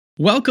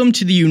Welcome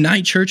to the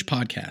Unite Church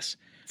podcast.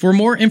 For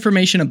more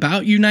information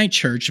about Unite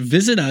Church,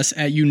 visit us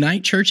at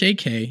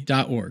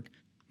unitechurchak.org.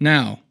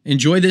 Now,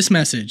 enjoy this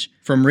message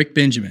from Rick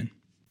Benjamin.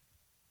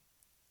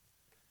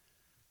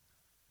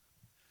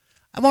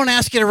 I won't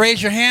ask you to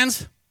raise your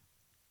hands.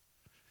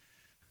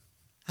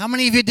 How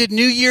many of you did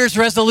New Year's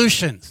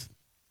resolutions?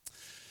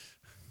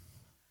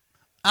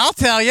 I'll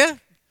tell you,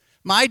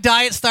 my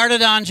diet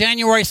started on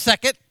January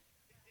 2nd.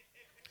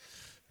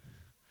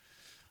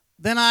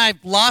 Then I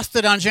lost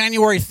it on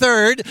January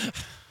 3rd.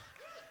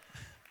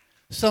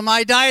 So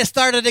my diet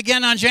started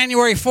again on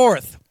January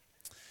 4th.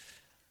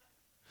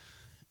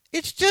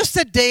 It's just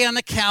a day on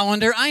the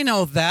calendar, I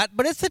know that,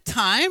 but it's a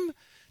time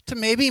to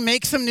maybe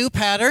make some new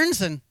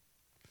patterns. And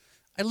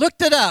I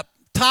looked it up.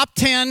 Top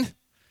 10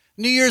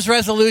 New Year's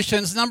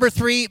resolutions. Number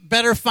 3,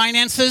 better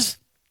finances.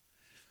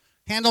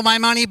 Handle my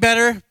money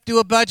better. Do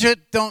a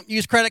budget. Don't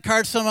use credit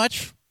cards so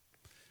much.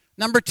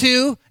 Number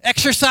 2,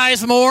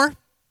 exercise more.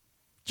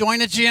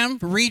 Join a gym.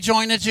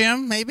 Rejoin a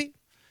gym, maybe.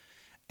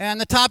 And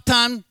the top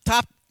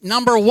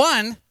number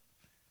 1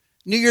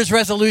 New Year's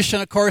resolution,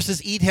 of course,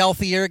 is eat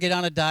healthier, get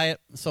on a diet,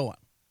 and so on.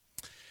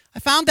 I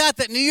found out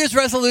that New Year's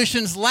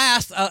resolutions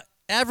last an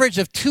average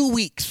of 2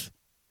 weeks.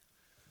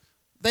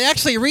 They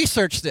actually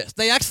researched this.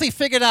 They actually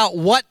figured out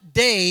what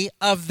day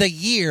of the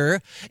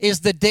year is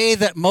the day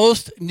that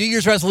most New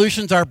Year's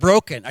resolutions are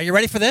broken. Are you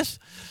ready for this?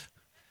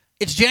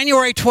 It's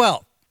January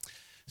 12th.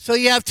 So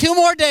you have 2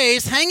 more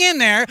days. Hang in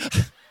there.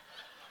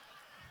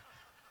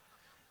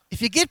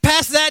 If you get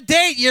past that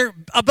date, you're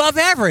above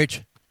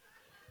average.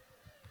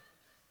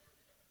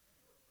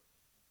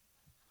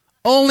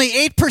 Only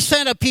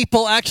 8% of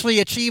people actually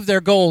achieve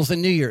their goals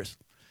in New Year's.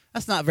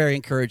 That's not very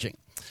encouraging.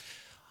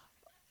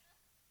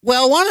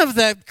 Well, one of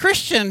the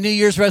Christian New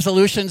Year's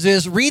resolutions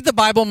is read the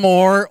Bible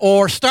more,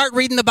 or start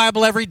reading the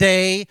Bible every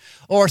day,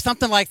 or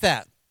something like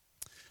that.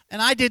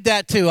 And I did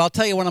that too. I'll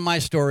tell you one of my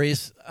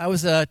stories. I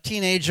was a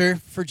teenager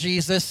for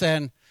Jesus,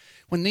 and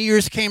when New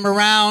Year's came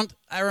around,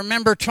 I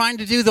remember trying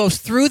to do those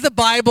through the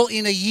Bible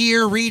in a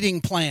year reading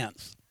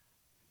plans.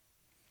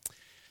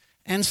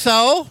 And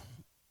so,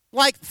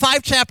 like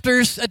 5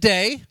 chapters a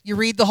day, you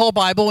read the whole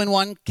Bible in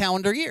 1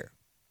 calendar year.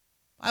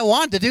 I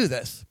wanted to do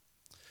this.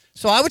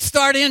 So I would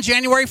start in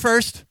January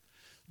 1st,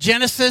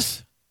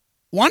 Genesis,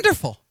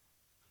 wonderful.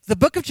 The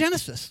book of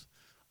Genesis,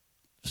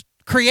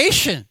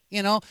 creation,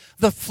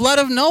 the flood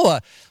of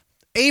Noah,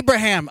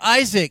 Abraham,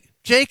 Isaac,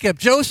 Jacob,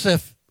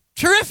 Joseph,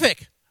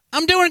 terrific.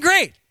 I'm doing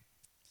great.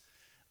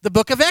 The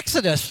book of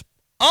Exodus,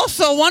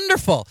 also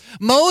wonderful.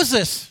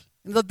 Moses,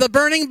 the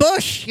burning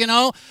bush,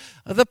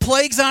 the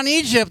plagues on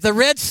Egypt, the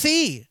Red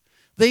Sea,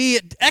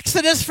 the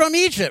Exodus from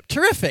Egypt,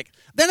 terrific.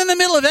 Then in the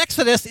middle of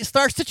Exodus, it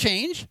starts to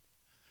change.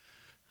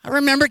 I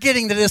remember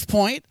getting to this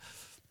point.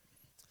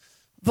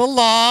 The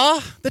law,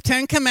 the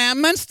 10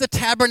 commandments, the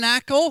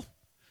tabernacle.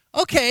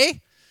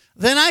 Okay,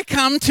 then I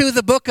come to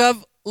the book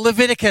of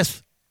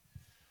Leviticus.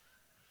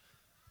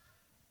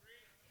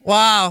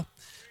 Wow.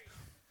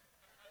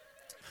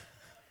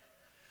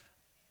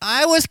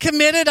 I was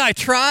committed, I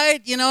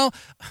tried,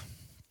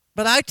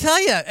 but I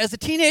tell you, as a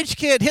teenage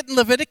kid, hitting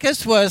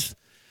Leviticus was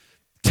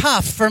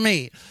tough for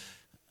me.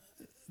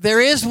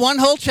 There is 1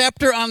 whole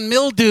chapter on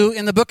mildew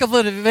in the book of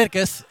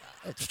Leviticus.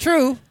 It's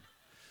true.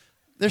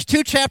 There's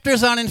 2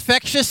 chapters on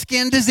infectious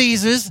skin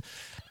diseases.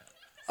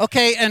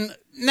 Okay, and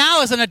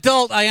now as an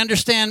adult, I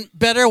understand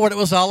better what it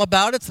was all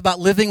about. It's about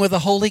living with a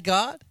holy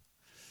God.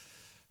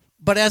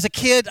 But as a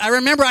kid, I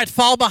remember I'd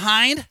fall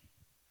behind,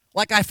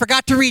 like I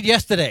forgot to read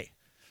yesterday.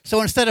 So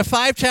instead of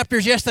 5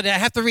 chapters yesterday, I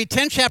have to read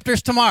 10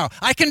 chapters tomorrow.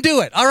 I can do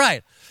it. All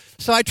right.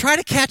 So I try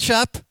to catch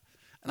up.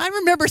 And I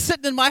remember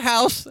sitting in my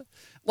house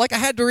like I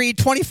had to read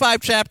 25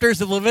 chapters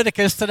of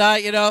Leviticus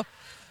tonight,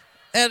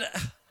 and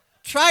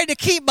trying to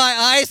keep my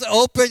eyes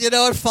open,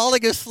 and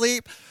falling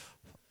asleep,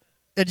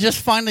 and just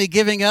finally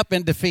giving up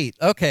in defeat.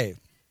 Okay.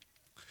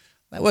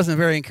 That wasn't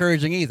very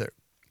encouraging either.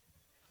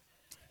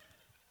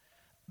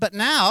 But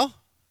now,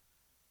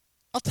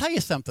 I'll tell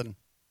you something.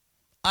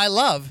 I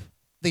love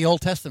the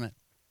Old Testament.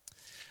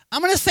 I'm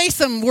going to say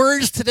some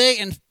words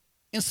today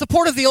in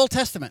support of the Old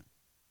Testament.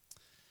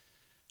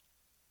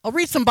 I'll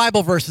read some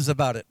Bible verses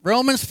about it.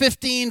 Romans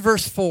 15,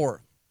 verse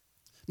 4.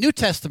 New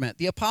Testament,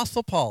 the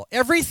Apostle Paul.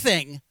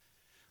 Everything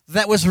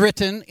that was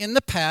written in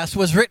the past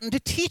was written to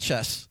teach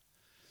us,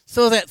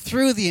 so that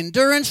through the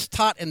endurance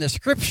taught in the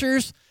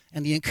Scriptures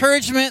and the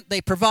encouragement they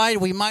provide,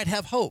 we might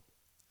have hope.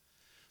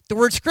 The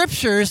word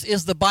Scriptures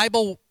is the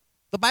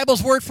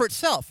Bible's word for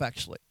itself,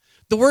 actually.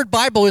 The word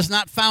Bible is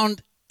not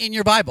found in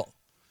your Bible.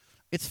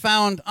 It's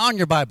found on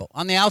your Bible,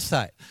 on the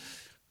outside.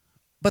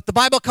 But the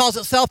Bible calls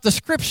itself the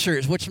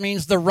Scriptures, which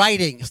means the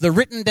writings, the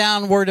written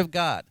down Word of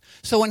God.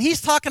 So when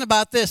he's talking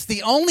about this,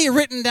 the only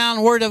written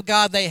down Word of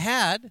God they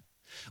had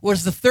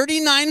was the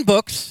 39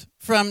 books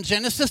from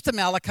Genesis to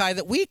Malachi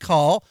that we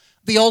call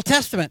the Old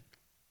Testament.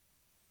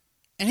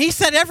 And he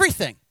said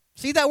everything.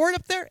 See that word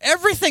up there?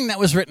 Everything that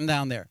was written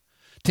down there.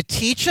 To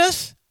teach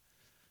us,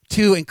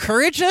 to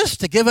encourage us,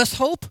 to give us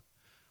hope.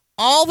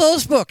 All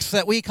those books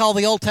that we call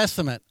the Old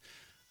Testament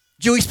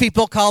Jewish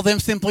people call them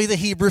simply the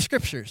Hebrew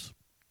Scriptures.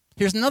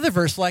 Here's another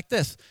verse like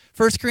this,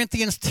 1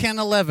 Corinthians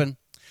 10:11.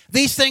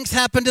 These things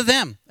happened to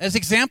them as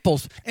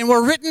examples and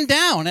were written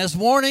down as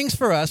warnings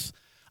for us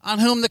on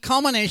whom the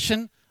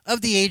culmination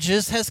of the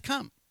ages has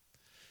come.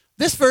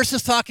 This verse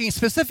is talking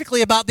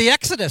specifically about the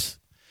Exodus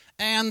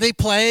and the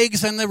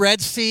plagues and the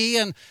Red Sea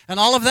and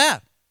all of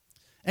that.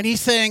 And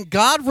he's saying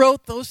God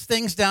wrote those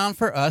things down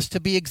for us to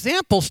be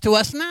examples to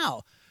us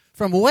now,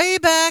 from way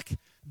back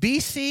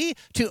BC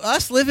to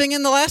us living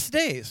in the last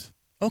days.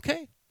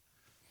 Okay.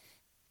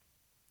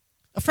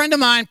 A friend of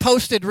mine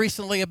posted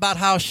recently about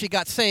how she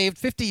got saved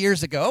 50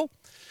 years ago,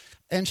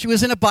 and she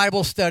was in a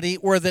Bible study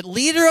where the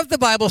leader of the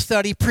Bible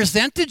study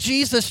presented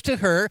Jesus to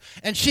her,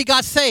 and she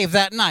got saved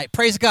that night.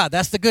 Praise God,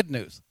 that's the good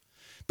news.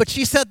 But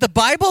she said the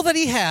Bible that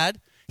he had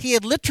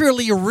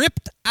literally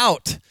ripped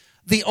out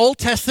the Old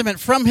Testament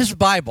from his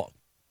Bible.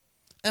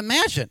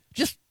 Imagine,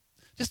 just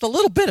a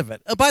little bit of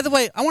it. By the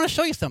way, I want to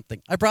show you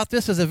something. I brought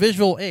this as a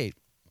visual aid.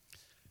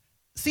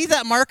 See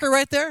that marker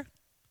right there?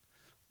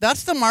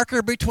 That's the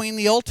marker between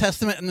the Old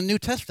Testament and the New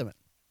Testament.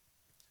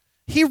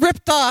 He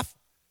ripped off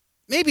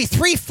maybe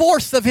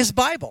 3/4 of his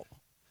Bible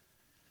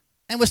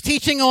and was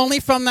teaching only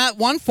from that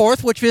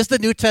 1/4, which is the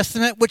New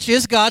Testament, which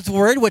is God's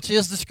Word, which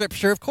is the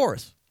Scripture, of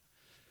course.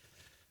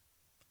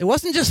 It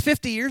wasn't just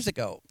 50 years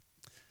ago.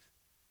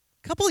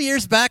 A couple of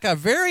years back, a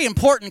very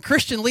important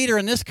Christian leader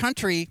in this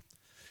country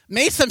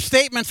made some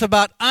statements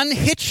about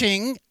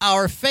unhitching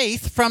our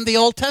faith from the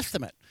Old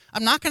Testament.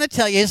 I'm not going to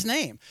tell you his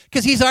name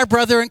because he's our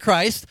brother in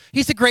Christ.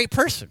 He's a great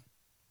person.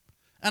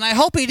 And I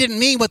hope he didn't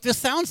mean what this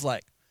sounds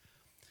like.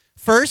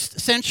 First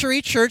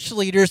century church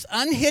leaders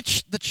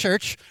unhitched the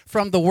church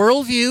from the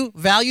worldview,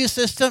 value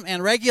system,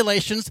 and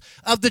regulations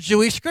of the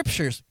Jewish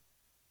scriptures.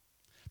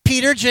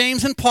 Peter,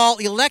 James, and Paul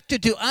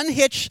elected to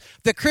unhitch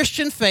the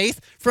Christian faith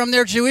from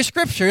their Jewish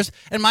scriptures,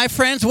 and my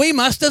friends, we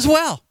must as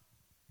well.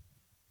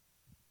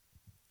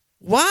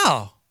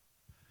 Wow.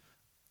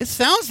 It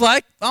sounds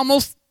like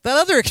almost that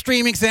other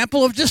extreme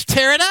example of just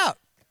tear it out.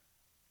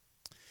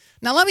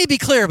 Now, let me be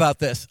clear about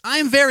this.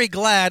 I'm very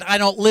glad I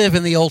don't live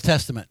in the Old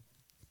Testament.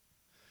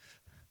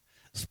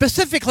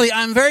 Specifically,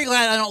 I'm very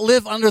glad I don't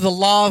live under the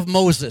law of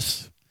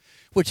Moses,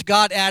 which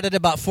God added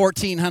about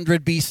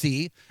 1400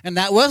 BC, and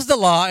that was the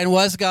law and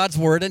was God's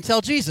word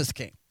until Jesus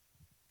came.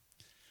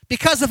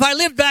 Because if I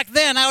lived back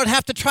then, I would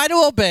have to try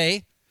to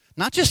obey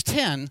not just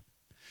 10,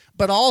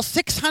 but all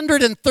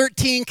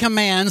 613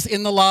 commands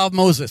in the law of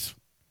Moses.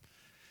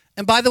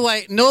 And by the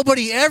way,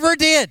 nobody ever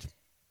did.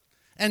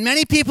 And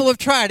many people have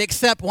tried,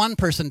 except one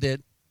person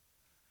did.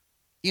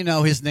 You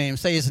know his name.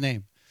 Say his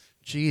name.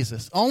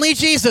 Jesus. Only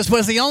Jesus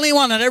was the only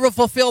one that ever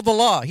fulfilled the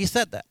law. He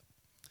said that.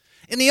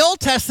 In the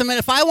Old Testament,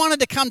 if I wanted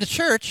to come to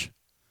church,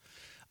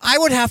 I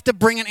would have to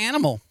bring an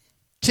animal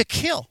to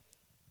kill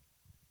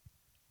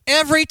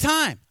every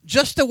time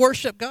just to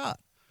worship God.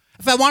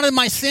 If I wanted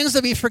my sins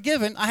to be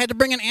forgiven, I had to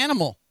bring an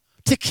animal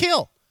to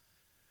kill.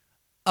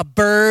 A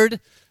bird,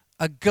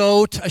 a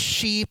goat, a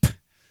sheep,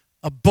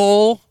 a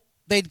bull.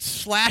 They'd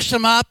slash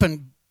them up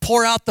and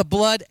pour out the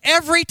blood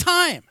every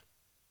time.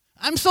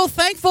 I'm so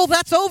thankful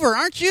that's over,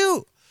 aren't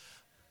you?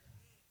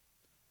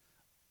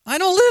 I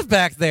don't live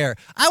back there.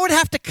 I would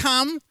have to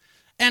come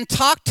and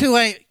talk to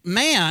a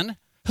man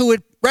who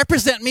would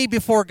represent me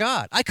before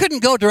God. I couldn't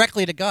go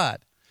directly to God.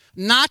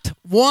 Not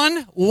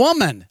one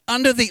woman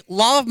under the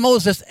law of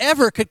Moses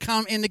ever could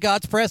come into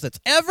God's presence,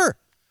 ever.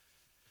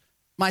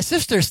 My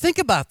sisters, think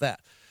about that.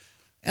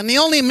 And the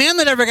only men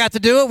that ever got to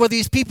do it were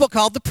these people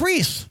called the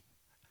priests.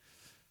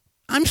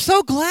 I'm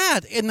so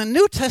glad in the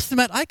New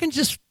Testament I can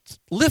just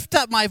lift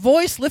up my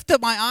voice, lift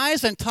up my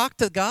eyes, and talk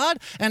to God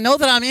and know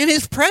that I'm in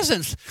his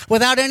presence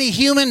without any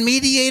human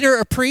mediator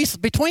or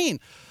priest between.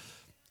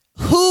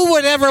 Who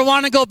would ever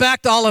want to go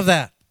back to all of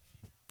that?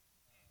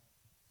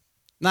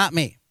 Not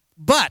me.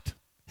 But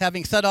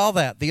having said all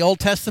that, the Old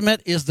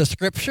Testament is the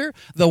scripture,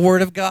 the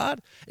word of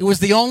God. It was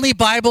the only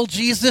Bible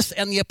Jesus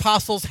and the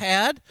apostles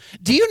had.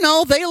 Do you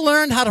know they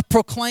learned how to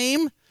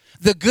proclaim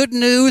the good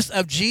news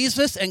of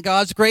Jesus and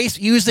God's grace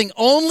using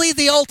only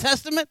the Old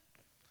Testament?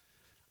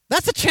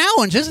 That's a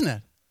challenge, isn't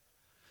it?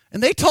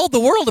 And they told the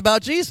world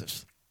about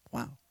Jesus.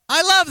 Wow.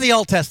 I love the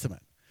Old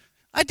Testament.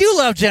 I do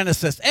love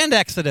Genesis and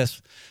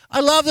Exodus.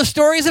 I love the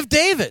stories of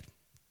David,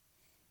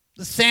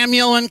 the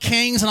Samuel and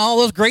Kings and all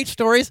those great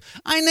stories.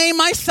 I named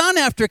my son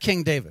after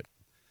King David.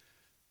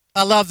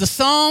 I love the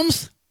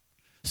Psalms.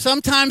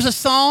 Sometimes a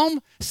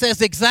psalm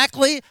says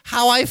exactly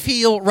how I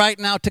feel right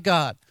now to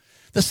God.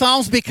 The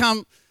Psalms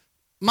become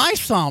my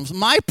psalms,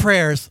 my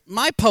prayers,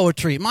 my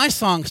poetry, my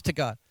songs to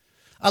God.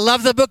 I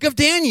love the book of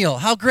Daniel,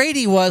 how great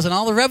he was and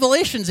all the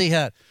revelations he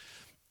had.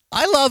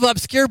 I love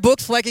obscure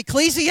books like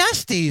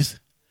Ecclesiastes,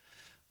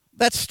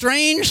 that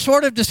strange,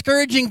 sort of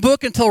discouraging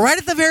book until right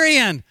at the very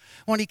end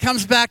when he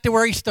comes back to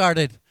where he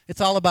started. It's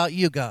all about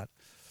you, God.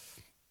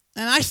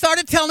 And I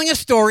started telling a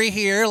story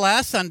here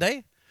last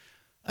Sunday,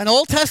 an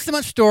Old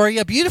Testament story,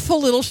 a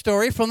beautiful little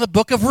story from the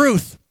book of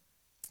Ruth.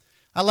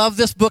 I love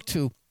this book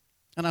too,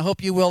 and I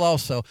hope you will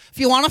also. If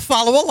you want to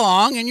follow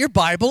along in your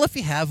Bible, if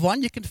you have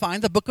one, you can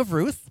find the book of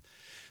Ruth.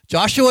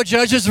 Joshua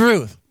judges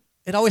Ruth.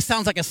 It always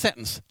sounds like a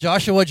sentence.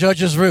 Joshua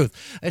judges Ruth.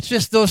 It's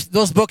just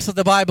those books of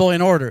the Bible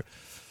in order.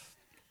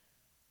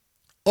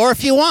 Or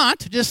if you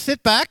want, just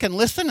sit back and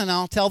listen, and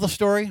I'll tell the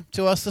story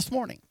to us this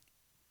morning.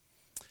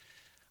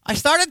 I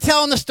started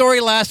telling the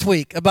story last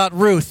week about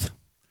Ruth.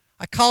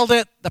 I called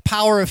it The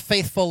Power of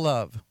Faithful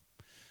Love.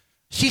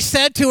 She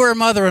said to her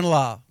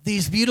mother-in-law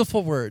these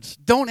beautiful words,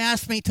 "Don't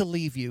ask me to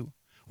leave you.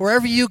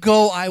 Wherever you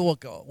go, I will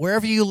go.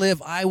 Wherever you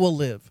live, I will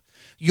live.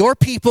 Your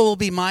people will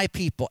be my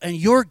people, and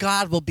your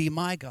God will be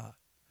my God.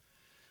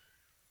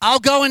 I'll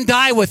go and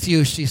die with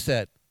you," she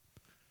said.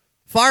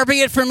 "Far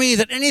be it from me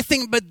that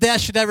anything but death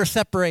should ever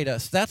separate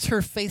us." That's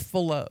her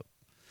faithful love.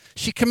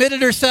 She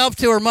committed herself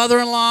to her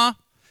mother-in-law,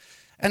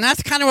 and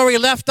that's kind of where we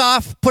left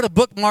off. Put a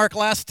bookmark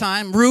last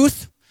time.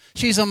 Ruth,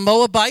 she's a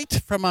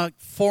Moabite from a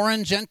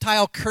foreign,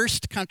 Gentile,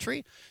 cursed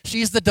country.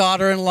 She's the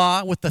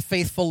daughter-in-law with the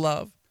faithful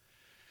love.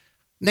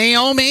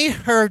 Naomi,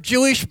 her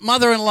Jewish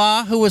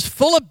mother-in-law, who was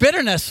full of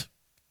bitterness.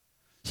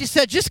 She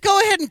said, "Just go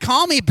ahead and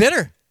call me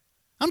bitter.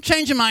 I'm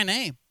changing my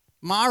name."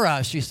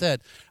 Mara, she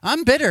said,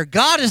 "I'm bitter.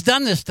 God has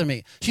done this to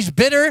me." She's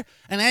bitter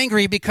and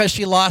angry because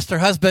she lost her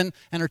husband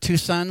and her 2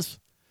 sons.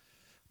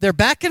 They're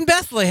back in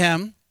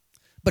Bethlehem,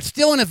 but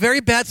still in a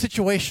very bad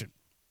situation.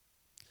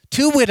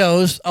 2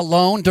 widows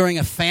alone during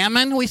a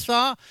famine we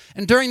saw,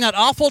 and during that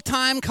awful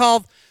time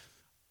called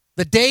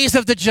the days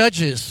of the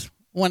judges,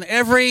 when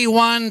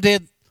everyone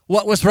did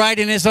what was right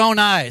in his own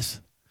eyes.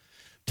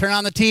 Turn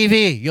on the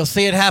TV. You'll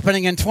see it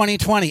happening in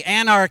 2020.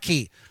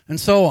 Anarchy and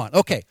so on.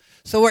 Okay,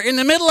 so we're in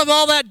the middle of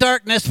all that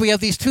darkness. We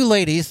have these 2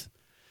 ladies,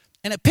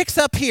 and it picks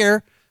up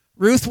here,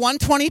 Ruth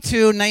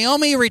 1:22.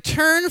 Naomi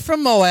returned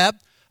from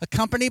Moab,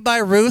 accompanied by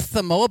Ruth,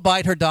 the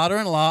Moabite, her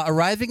daughter-in-law,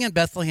 arriving in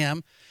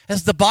Bethlehem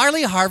as the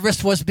barley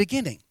harvest was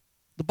beginning.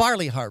 The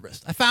barley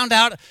harvest. I found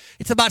out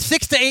it's about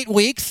 6 to 8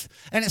 weeks,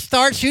 and it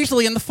starts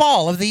usually in the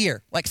fall of the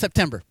year, like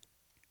September.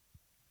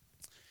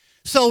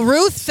 So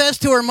Ruth says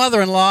to her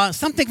mother-in-law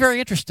something very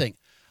interesting.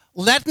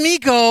 "Let me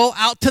go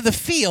out to the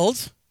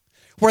fields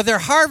where they're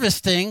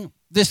harvesting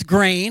this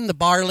grain, the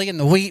barley and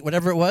the wheat,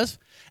 whatever it was,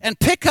 and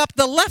pick up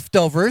the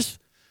leftovers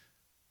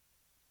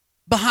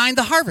behind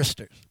the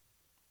harvesters."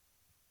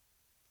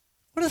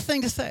 What a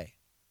thing to say.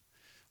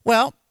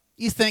 Well,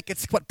 you think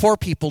it's what poor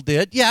people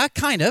did. Yeah,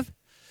 kind of.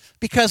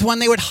 Because when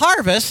they would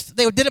harvest,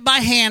 they did it by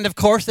hand, of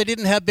course. They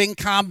didn't have big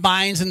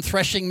combines and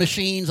threshing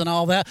machines and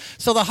all that.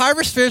 So the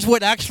harvesters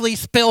would actually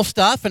spill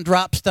stuff and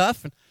drop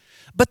stuff.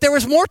 But there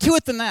was more to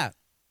it than that.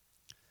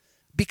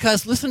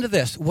 Because listen to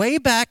this. Way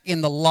back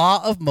in the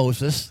law of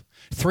Moses,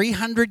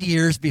 300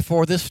 years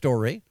before this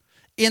story,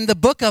 in the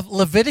book of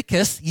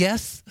Leviticus,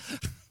 yes,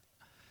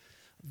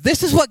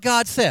 this is what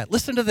God said.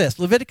 Listen to this.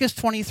 Leviticus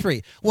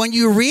 23. "When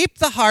you reap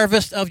the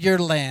harvest of your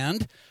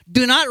land,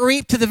 do not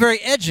reap to the very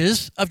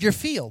edges of your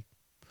field,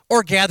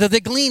 or gather the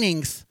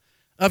gleanings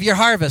of your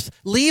harvest.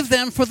 Leave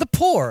them for the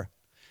poor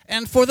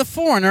and for the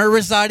foreigner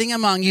residing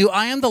among you.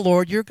 I am the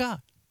Lord your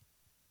God."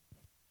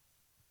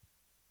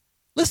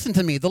 Listen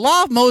to me. The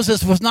law of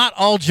Moses was not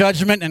all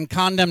judgment and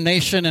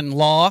condemnation and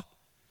law.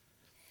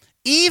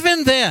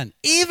 Even then,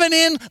 even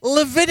in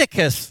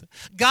Leviticus,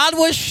 God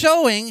was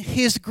showing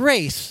his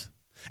grace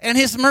and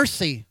his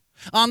mercy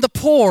on the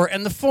poor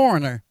and the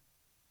foreigner.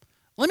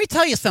 Let me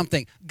tell you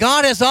something.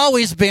 God has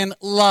always been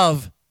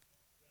love.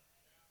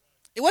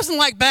 It wasn't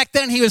like back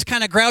then he was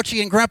kind of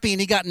grouchy and grumpy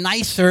and he got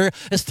nicer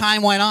as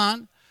time went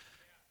on.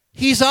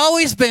 He's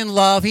always been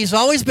love. He's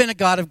always been a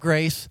God of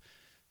grace.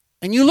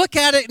 And you look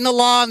at it in the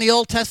law in the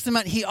Old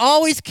Testament, he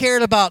always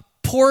cared about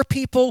poor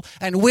people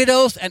and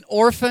widows and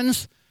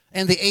orphans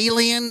and the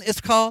alien,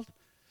 it's called.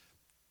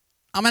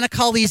 I'm going to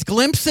call these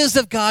glimpses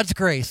of God's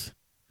grace.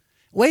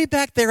 Way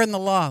back there in the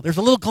law, there's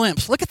a little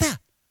glimpse. Look at that.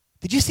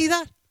 Did you see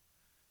that?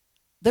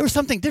 There was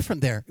something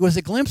different there. It was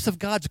a glimpse of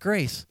God's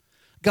grace.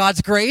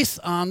 God's grace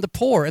on the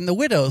poor and the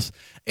widows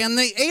and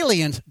the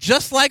aliens,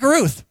 just like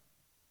Ruth.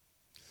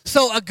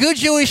 So a good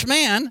Jewish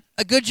man,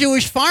 a good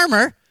Jewish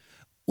farmer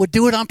would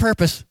do it on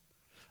purpose.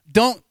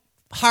 Don't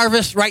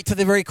harvest right to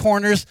the very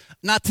corners,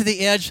 not to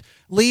the edge.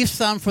 Leave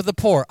some for the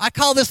poor. I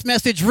call this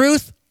message,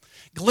 Ruth,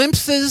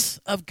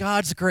 Glimpses of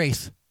God's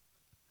Grace.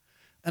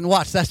 And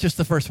watch, that's just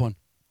the first one.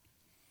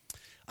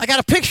 I got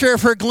a picture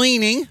of her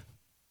gleaning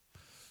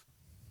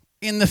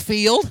in the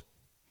field.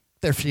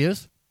 There she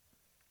is.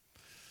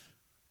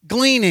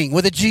 Gleaning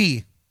with a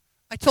G.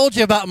 I told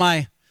you about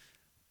my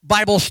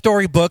Bible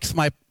storybooks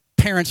my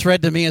parents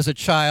read to me as a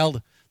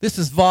child. This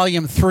is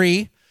volume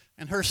 3,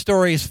 and her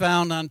story is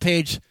found on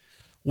page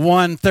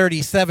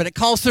 137. It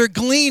calls her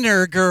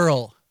Gleaner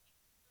Girl.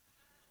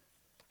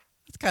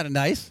 It's kind of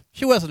nice.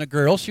 She wasn't a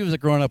girl. She was a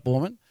grown-up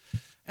woman.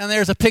 And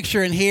there's a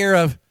picture in here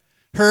of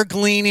her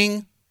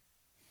gleaning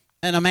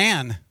and a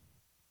man.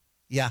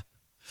 Yeah.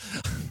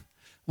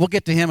 We'll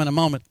get to him in a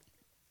moment.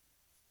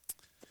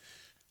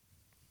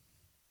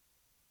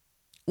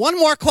 One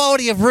more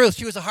quality of Ruth,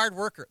 she was a hard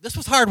worker. This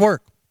was hard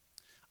work.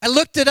 I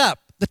looked it up.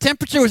 The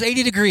temperature was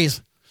 80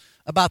 degrees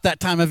about that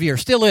time of year.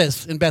 Still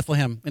is in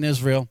Bethlehem, in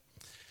Israel.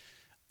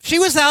 She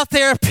was out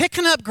there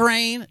picking up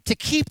grain to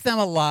keep them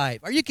alive.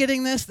 Are you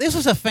getting this? This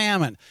was a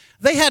famine.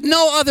 They had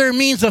no other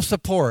means of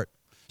support.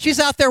 She's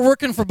out there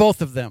working for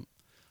both of them,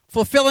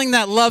 fulfilling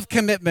that love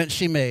commitment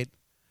she made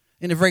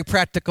in a very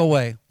practical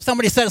way.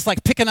 Somebody said it's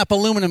like picking up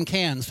aluminum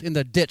cans in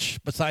the ditch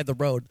beside the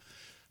road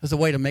as a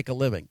way to make a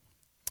living.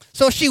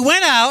 So she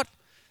went out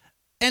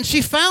and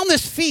she found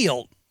this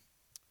field.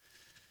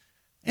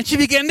 And she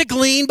began to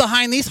glean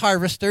behind these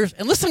harvesters.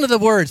 And listen to the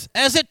words.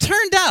 As it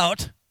turned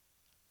out,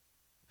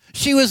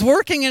 she was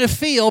working in a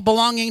field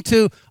belonging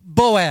to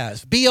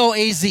Boaz,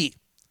 B-O-A-Z,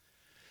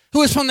 who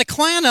was from the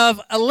clan of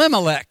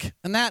Elimelech.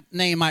 And that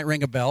name might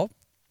ring a bell.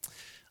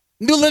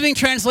 New Living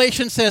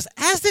Translation says,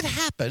 as it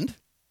happened,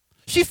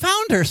 she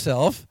found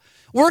herself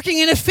working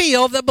in a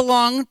field that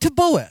belonged to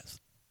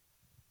Boaz.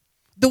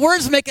 The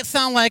words make it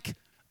sound like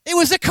it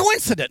was a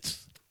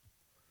coincidence.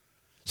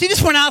 She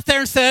just went out there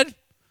and said,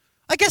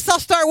 I guess I'll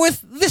start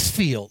with this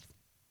field,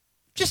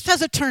 just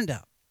as it turned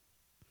out.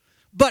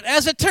 But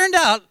as it turned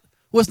out,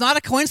 was not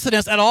a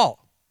coincidence at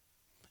all.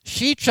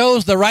 She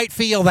chose the right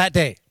field that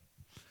day.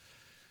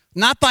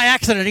 Not by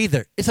accident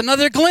either. It's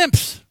another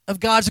glimpse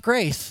of God's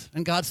grace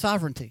and God's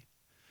sovereignty.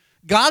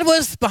 God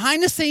was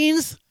behind the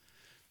scenes,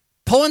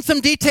 pulling some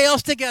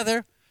details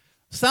together.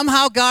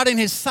 Somehow God in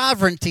his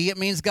sovereignty, it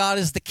means God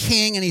is the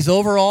king and he's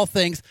over all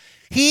things.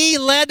 He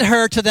led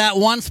her to that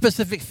one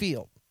specific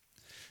field.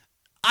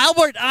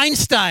 Albert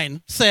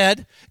Einstein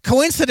said,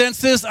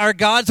 coincidences are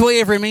God's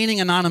way of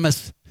remaining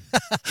anonymous.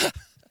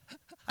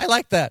 I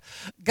like that.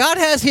 God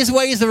has his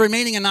ways of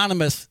remaining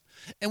anonymous.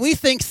 And we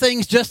think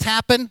things just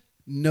happen.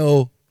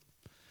 No,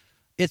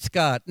 it's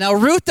God. Now,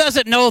 Ruth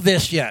doesn't know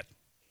this yet.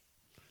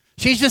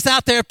 She's just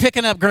out there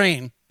picking up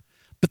grain.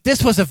 But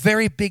this was a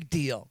very big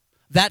deal,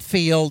 that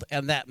field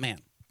and that man.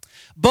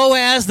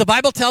 Boaz, the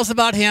Bible tells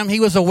about him, he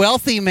was a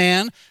wealthy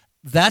man.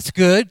 That's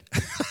good.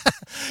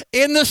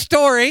 In the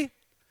story,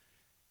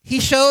 he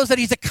shows that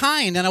he's a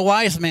kind and a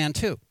wise man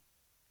too.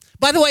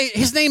 By the way,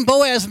 his name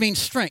Boaz means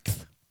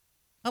strength.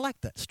 I like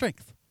that,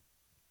 strength.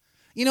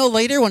 You know,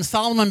 later when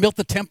Solomon built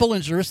the temple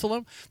in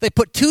Jerusalem, they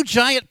put 2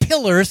 giant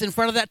pillars in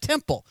front of that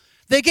temple.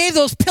 They gave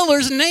those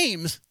pillars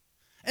names.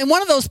 And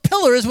one of those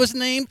pillars was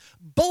named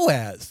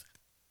Boaz.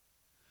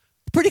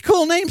 Pretty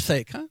cool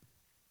namesake, huh?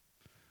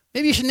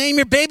 Maybe you should name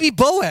your baby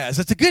Boaz.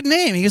 It's a good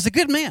name. He was a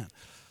good man.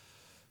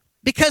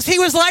 Because he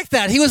was like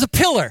that. He was a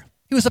pillar.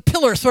 He was a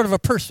pillar, sort of a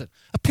person,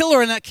 a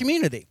pillar in that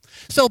community.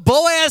 So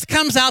Boaz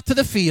comes out to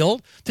the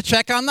field to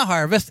check on the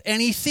harvest,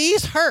 and he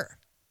sees her,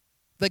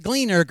 the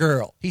gleaner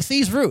girl. He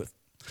sees Ruth.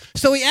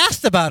 So he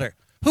asked about her.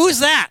 Who's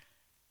that?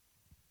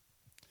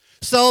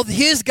 So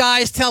his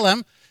guys tell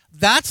him,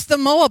 that's the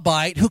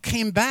Moabite who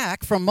came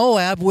back from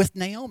Moab with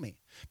Naomi.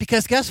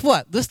 Because guess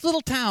what? This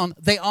little town,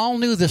 they all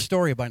knew this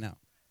story by now.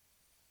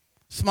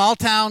 Small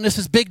town, this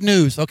is big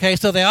news, okay?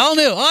 So they all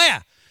knew, oh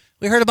yeah,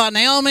 we heard about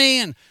Naomi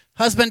and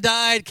husband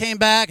died, came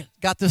back,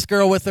 got this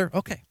girl with her.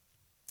 Okay.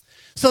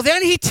 So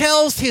then he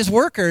tells his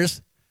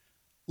workers,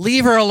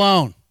 leave her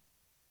alone.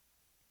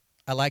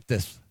 I like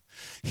this.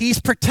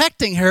 He's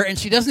protecting her, and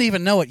she doesn't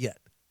even know it yet.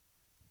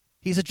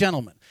 He's a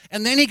gentleman.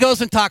 And then he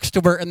goes and talks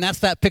to her, and that's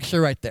that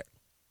picture right there.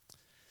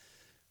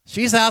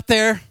 She's out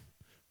there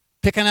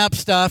picking up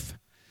stuff,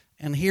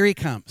 and here he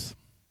comes.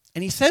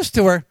 And he says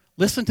to her,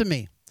 listen to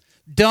me.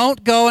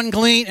 Don't go and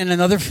glean in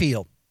another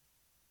field.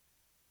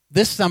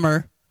 This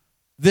summer,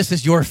 this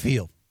is your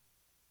field.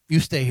 You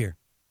stay here.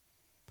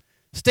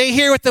 Stay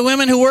here with the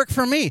women who work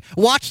for me.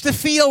 Watch the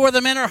field where the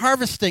men are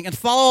harvesting and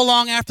follow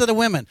along after the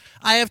women.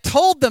 I have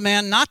told the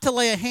men not to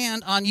lay a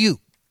hand on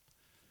you.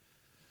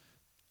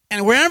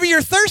 And wherever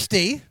you're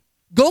thirsty,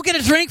 go get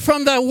a drink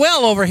from the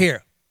well over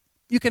here.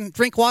 You can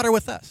drink water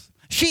with us.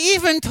 He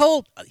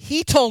told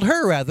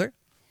her,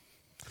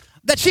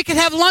 that she could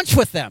have lunch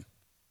with them.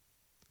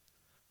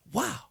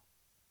 Wow.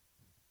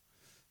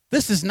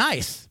 This is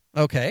nice.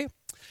 Okay.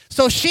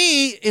 So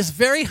she is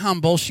very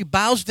humble. She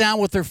bows down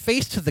with her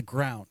face to the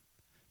ground.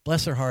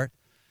 Bless her heart.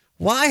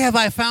 Why have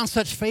I found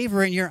such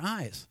favor in your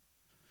eyes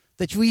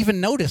that you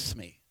even notice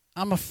me?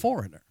 I'm a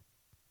foreigner.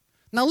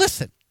 Now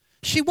listen,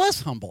 she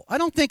was humble. I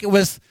don't think it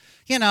was,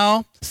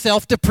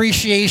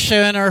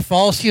 self-depreciation or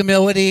false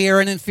humility or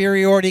an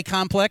inferiority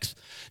complex.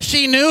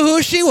 She knew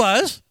who she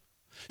was.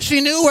 She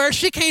knew where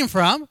she came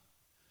from.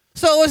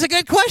 So it was a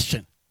good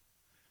question.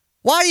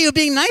 Why are you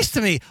being nice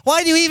to me?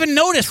 Why do you even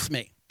notice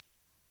me?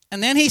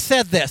 And then he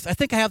said this. I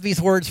think I have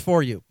these words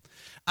for you.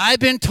 I've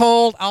been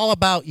told all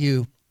about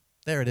you.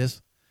 There it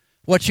is.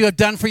 What you have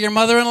done for your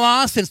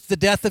mother-in-law since the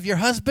death of your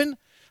husband,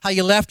 how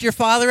you left your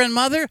father and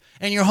mother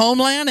and your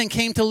homeland and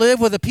came to live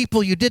with a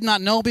people you did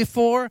not know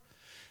before.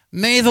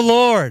 May the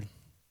Lord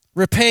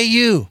repay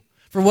you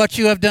for what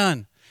you have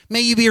done.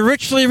 May you be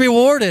richly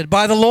rewarded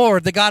by the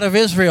Lord, the God of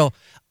Israel,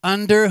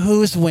 under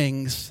whose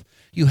wings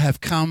you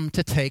have come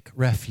to take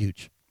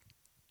refuge.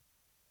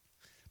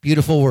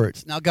 Beautiful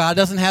words. Now, God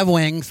doesn't have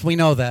wings. We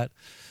know that.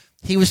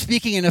 He was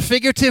speaking in a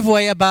figurative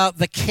way about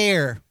the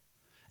care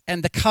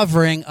and the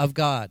covering of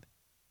God.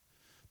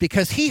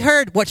 Because he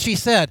heard what she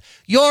said.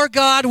 Your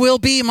God will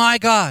be my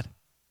God.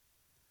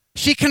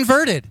 She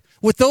converted.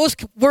 With those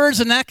words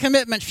and that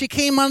commitment, she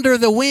came under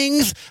the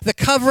wings, the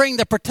covering,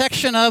 the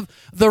protection of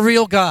the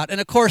real God.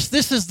 And of course,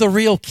 this is the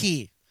real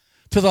key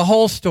to the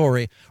whole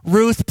story.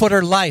 Ruth put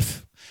her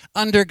life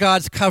under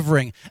God's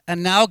covering,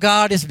 and now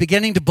God is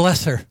beginning to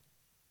bless her.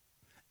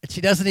 And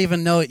she doesn't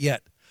even know it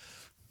yet.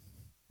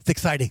 It's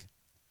exciting.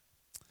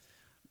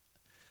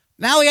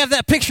 Now we have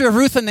that picture of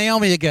Ruth and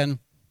Naomi again.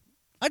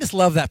 I just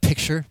love that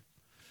picture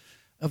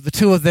of the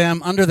two of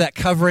them under that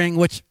covering,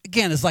 which,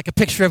 again, is like a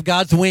picture of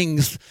God's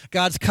wings,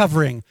 God's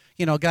covering,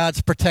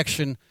 God's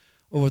protection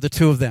over the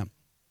two of them.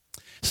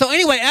 So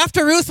anyway,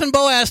 after Ruth and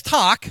Boaz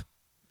talk,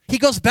 he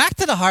goes back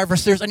to the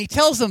harvesters and he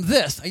tells them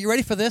this. Are you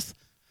ready for this?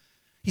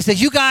 He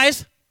says, you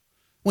guys,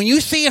 when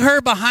you see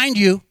her behind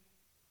you,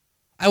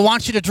 I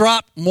want you to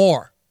drop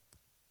more.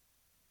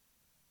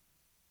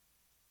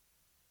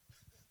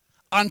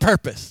 On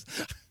purpose.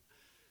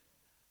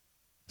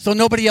 So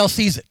nobody else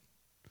sees it.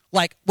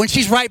 Like when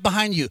she's right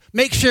behind you,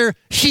 make sure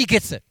she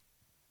gets it.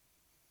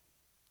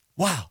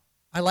 Wow,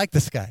 I like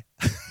this guy.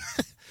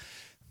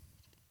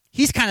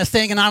 He's kind of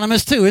staying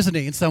anonymous too, isn't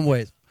he, in some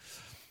ways?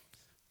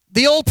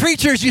 The old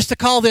preachers used to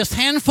call this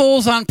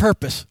handfuls on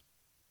purpose.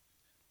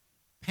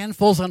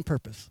 Handfuls on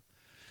purpose.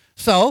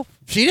 So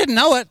she didn't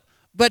know it,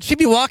 but she'd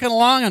be walking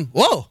along and,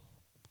 whoa,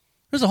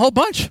 there's a whole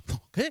bunch.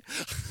 Okay.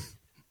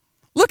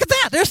 Look at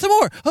that. There's some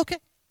more. Okay.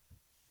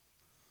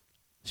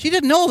 She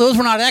didn't know those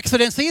were not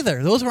accidents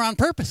either. Those were on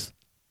purpose.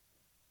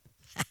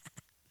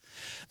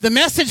 The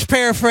Message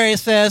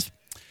paraphrase says,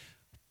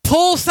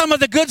 pull some of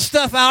the good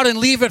stuff out and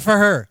leave it for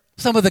her.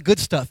 Some of the good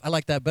stuff. I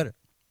like that better.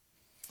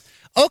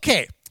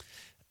 Okay.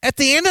 At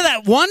the end of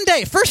that one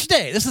day, first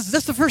day, this is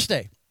the first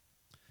day,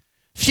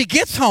 she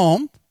gets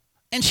home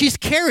and she's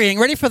carrying,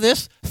 ready for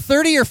this,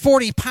 30 or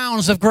 40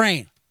 pounds of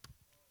grain.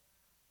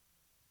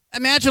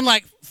 Imagine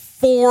like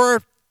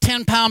 4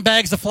 10-pound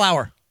bags of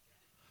flour.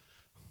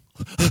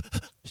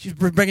 She's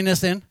bringing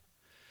this in.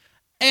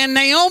 And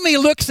Naomi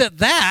looks at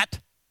that,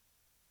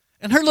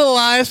 and her little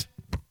eyes,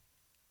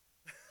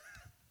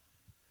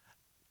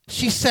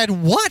 she said,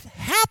 what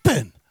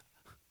happened?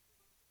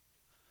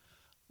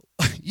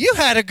 You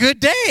had a good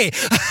day.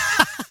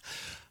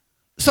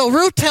 So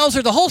Ruth tells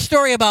her the whole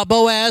story about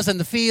Boaz and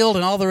the field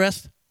and all the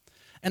rest.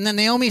 And then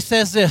Naomi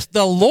says this,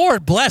 the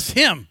Lord bless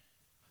him.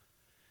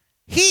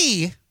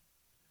 He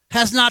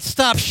has not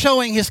stopped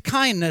showing his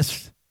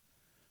kindness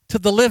to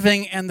the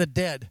living and the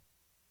dead.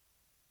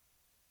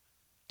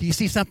 Do you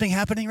see something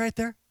happening right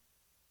there?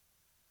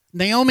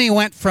 Naomi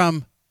went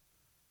from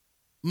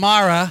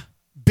Mara,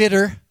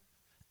 bitter,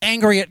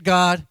 angry at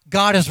God,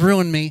 God has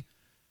ruined me,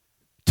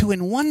 to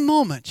in one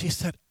moment she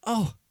said,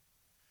 oh,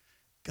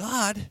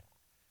 God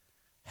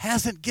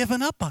hasn't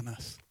given up on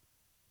us.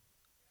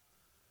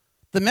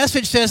 The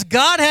Message says,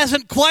 God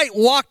hasn't quite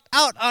walked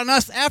out on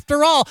us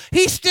after all.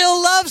 He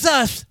still loves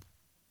us.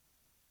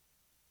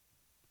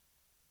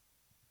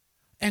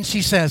 And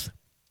she says,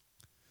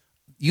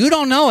 you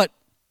don't know it,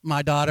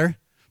 my daughter,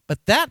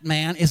 but that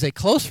man is a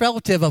close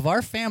relative of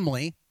our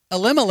family.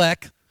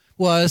 Elimelech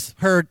was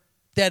her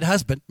dead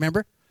husband,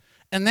 remember?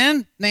 And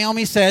then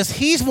Naomi says,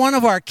 he's one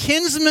of our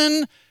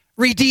kinsman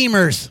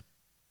redeemers.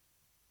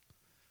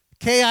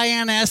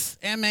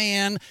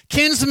 Kinsman,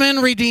 kinsman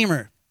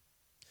redeemer.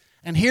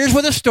 And here's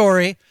where the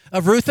story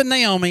of Ruth and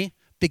Naomi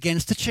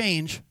begins to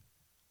change.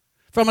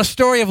 From a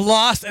story of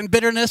loss and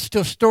bitterness to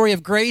a story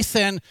of grace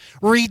and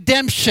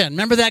redemption.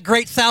 Remember that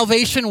great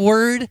salvation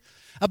word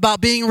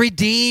about being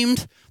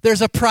redeemed?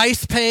 There's a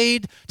price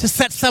paid to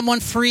set someone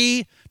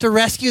free, to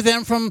rescue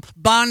them from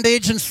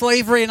bondage and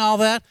slavery and all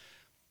that.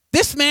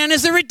 This man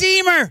is a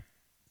redeemer.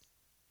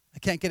 I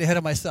can't get ahead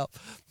of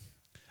myself.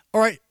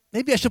 All right,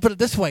 maybe I should put it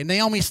this way.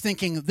 Naomi's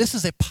thinking, this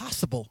is a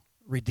possible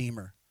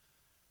redeemer.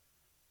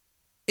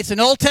 It's an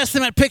Old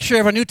Testament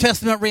picture of a New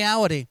Testament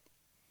reality.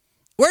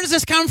 Where does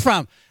this come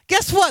from?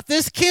 Guess what?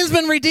 This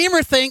kinsman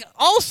redeemer thing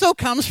also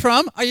comes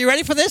from, are you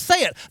ready for this?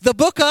 Say it. The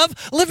book of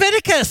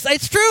Leviticus.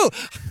 It's true.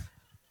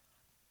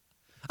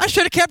 I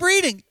should have kept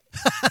reading.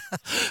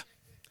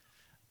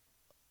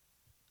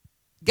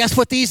 Guess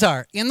what these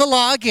are? In the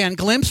law, again,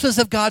 glimpses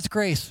of God's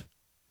grace.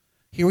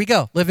 Here we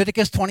go.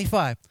 Leviticus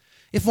 25.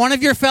 If one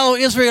of your fellow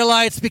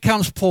Israelites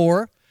becomes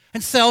poor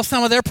and sells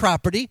some of their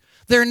property,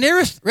 their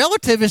nearest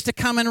relative is to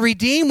come and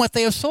redeem what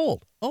they have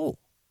sold. Oh,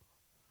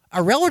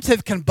 a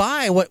relative can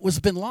buy what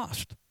was been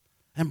lost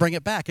and bring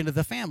it back into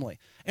the family.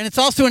 And it's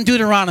also in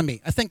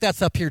Deuteronomy. I think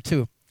that's up here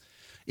too.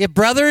 If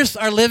brothers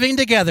are living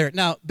together,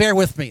 now bear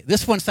with me.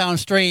 This one sounds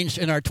strange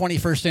in our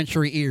 21st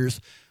century ears.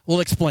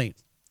 We'll explain.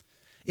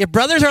 If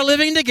brothers are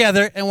living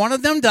together and one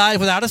of them dies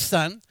without a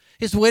son,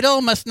 his widow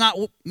must not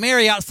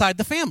marry outside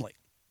the family.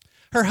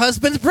 Her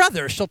husband's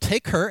brother shall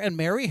take her and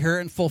marry her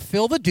and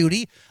fulfill the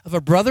duty of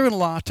a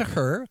brother-in-law to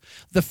her.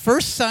 The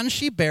first son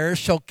she bears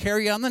shall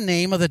carry on the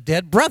name of the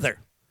dead brother,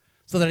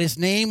 so that his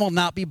name will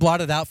not be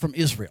blotted out from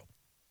Israel.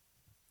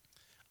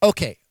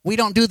 Okay, we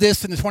don't do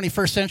this in the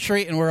 21st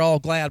century, and we're all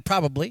glad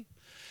probably.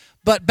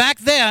 But back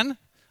then,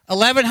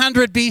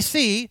 1100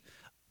 BC,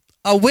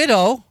 a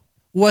widow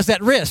was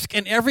at risk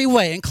in every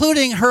way,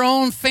 including her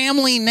own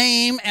family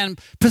name and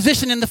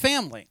position in the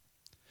family.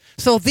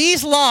 So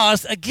these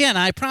laws, again,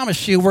 I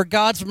promise you, were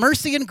God's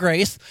mercy and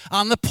grace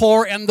on the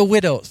poor and the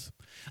widows.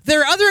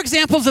 There are other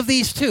examples of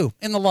these too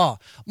in the law.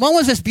 One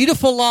was this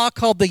beautiful law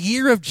called the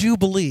Year of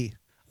Jubilee.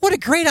 What a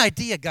great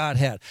idea God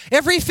had.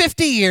 Every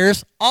 50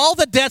 years, all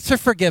the debts are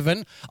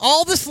forgiven,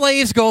 all the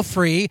slaves go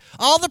free,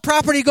 all the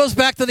property goes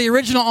back to the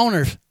original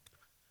owners.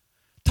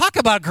 Talk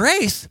about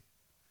grace.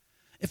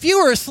 If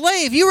you were a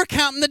slave, you were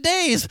counting the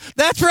days.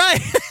 That's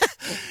right.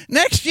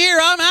 Next year,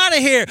 I'm out of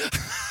here.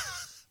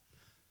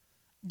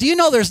 Do you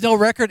know there's no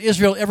record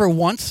Israel ever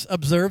once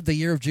observed the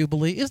Year of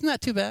Jubilee? Isn't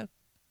that too bad?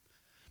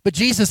 But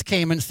Jesus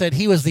came and said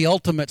he was the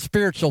ultimate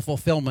spiritual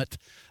fulfillment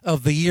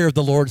of the year of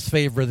the Lord's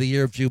favor, the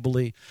Year of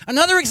Jubilee.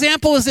 Another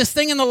example is this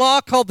thing in the law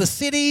called the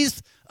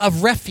cities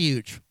of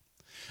refuge.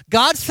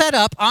 God set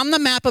up on the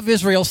map of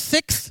Israel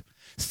 6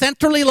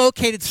 centrally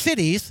located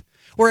cities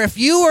where if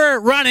you were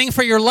running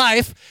for your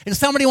life and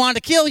somebody wanted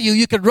to kill you,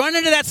 you could run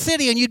into that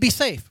city and you'd be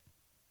safe.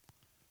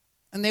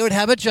 And they would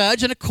have a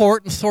judge and a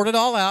court and sort it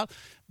all out,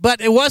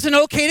 but it wasn't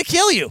okay to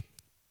kill you.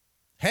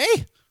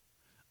 Hey,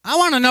 I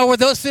want to know where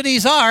those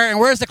cities are and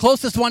where's the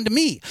closest one to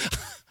me.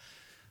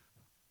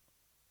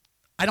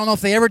 I don't know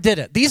if they ever did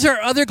it. These are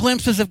other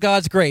glimpses of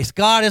God's grace.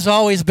 God has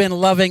always been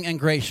loving and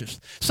gracious.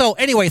 So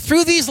anyway,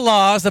 through these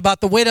laws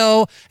about the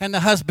widow and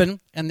the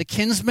husband and the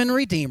kinsman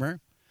redeemer,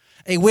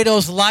 a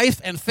widow's life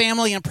and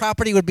family and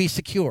property would be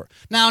secure.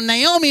 Now,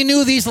 Naomi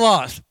knew these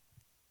laws.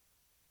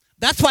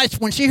 That's why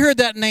when she heard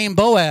that name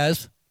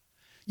Boaz,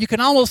 you can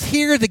almost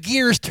hear the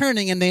gears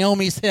turning in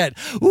Naomi's head.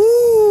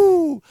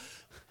 Ooh,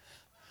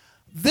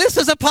 this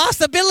is a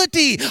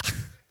possibility.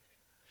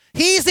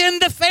 He's in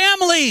the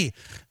family.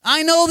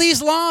 I know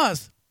these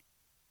laws.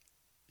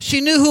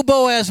 She knew who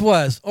Boaz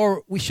was,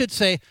 or we should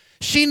say,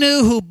 she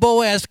knew who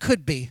Boaz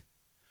could be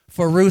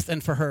for Ruth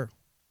and for her.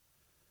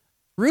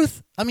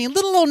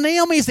 Little old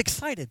Naomi's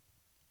excited.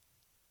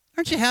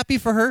 Aren't you happy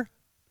for her?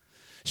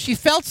 She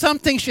felt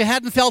something she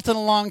hadn't felt in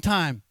a long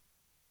time.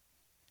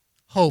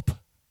 Hope.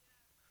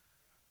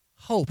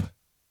 Hope.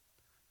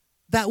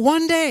 That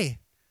one day,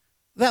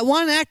 that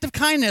one act of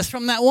kindness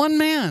from that one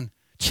man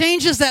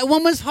changes that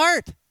woman's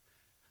heart.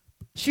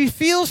 She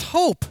feels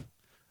hope.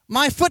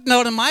 My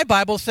footnote in my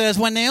Bible says,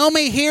 when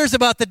Naomi hears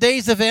about the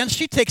day's events,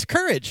 she takes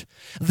courage.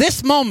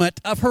 This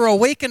moment of her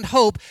awakened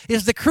hope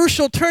is the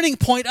crucial turning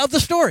point of the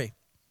story.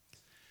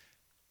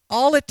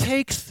 All it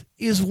takes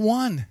is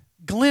one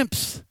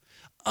glimpse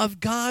of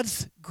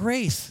God's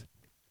grace,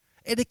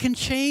 and it can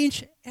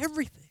change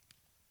everything.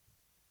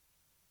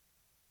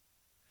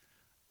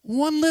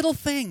 One little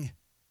thing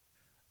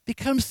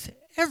becomes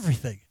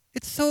everything.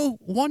 It's so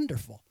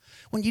wonderful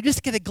when you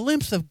just get a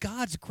glimpse of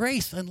God's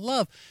grace and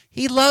love.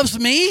 He loves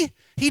me.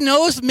 He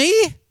knows me.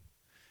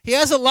 He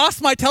hasn't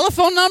lost my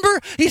telephone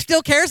number. He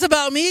still cares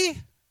about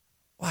me.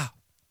 Wow.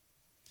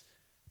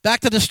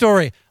 Back to the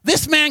story.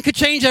 This man could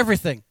change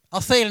everything. I'll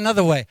say it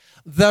another way.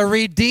 The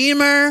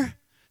Redeemer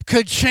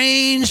could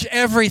change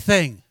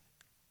everything.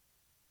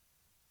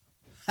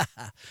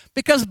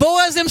 Because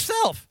Boaz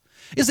himself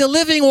is a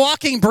living,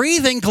 walking,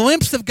 breathing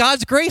glimpse of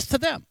God's grace to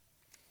them.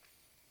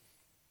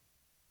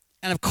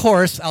 And of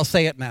course, I'll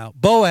say it now,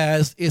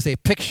 Boaz is a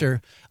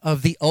picture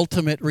of the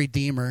ultimate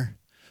Redeemer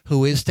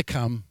who is to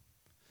come.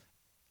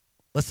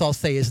 Let's all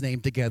say his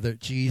name together,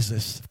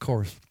 Jesus, of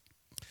course.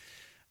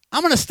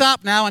 I'm going to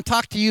stop now and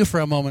talk to you for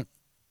a moment.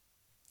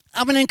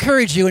 I'm going to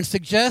encourage you and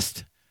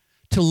suggest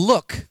to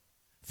look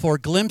for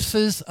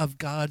glimpses of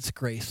God's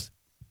grace.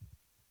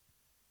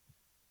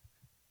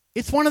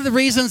 It's one of the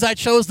reasons I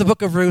chose the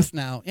book of Ruth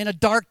now. In a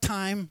dark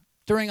time,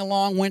 during a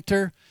long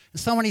winter,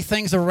 and so many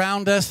things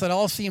around us that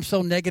all seem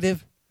so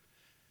negative,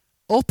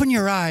 open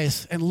your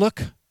eyes and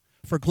look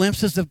for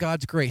glimpses of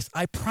God's grace.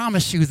 I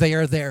promise you they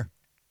are there.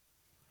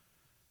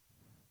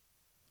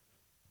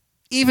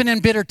 Even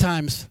in bitter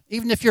times,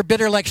 even if you're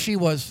bitter like she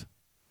was,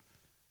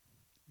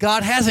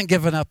 God hasn't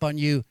given up on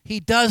you. He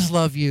does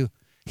love you.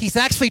 He's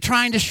actually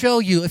trying to show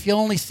you if you'll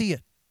only see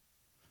it.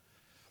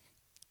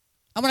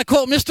 I'm going to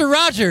quote Mr.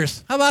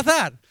 Rogers. How about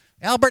that?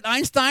 Albert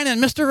Einstein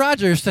and Mr.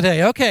 Rogers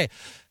today. Okay.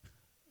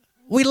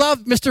 We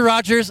loved Mr.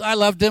 Rogers. I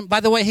loved him.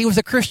 By the way, he was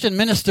a Christian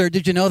minister.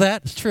 Did you know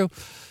that? It's true.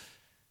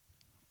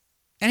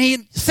 And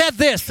he said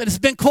this, and it's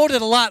been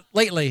quoted a lot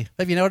lately.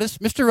 Have you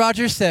noticed? Mr.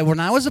 Rogers said, when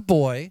I was a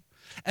boy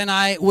and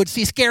I would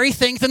see scary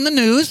things in the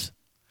news,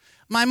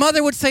 my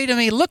mother would say to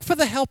me, look for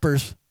the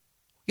helpers.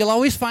 You'll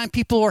always find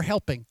people who are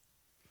helping.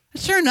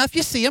 And sure enough,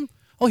 you see them.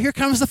 Oh, here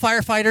comes the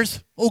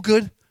firefighters. Oh,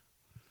 good.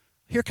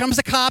 Here comes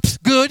the cops.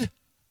 Good.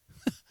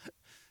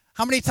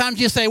 How many times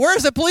do you say,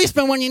 where's the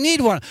policeman when you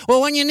need one? Well,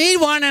 when you need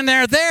one and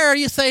they're there,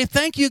 you say,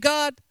 thank you,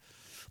 God.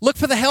 Look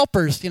for the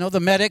helpers, the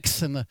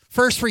medics and the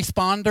first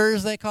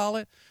responders, they call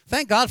it.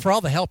 Thank God for all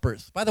the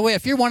helpers. By the way,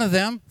 if you're one of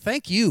them,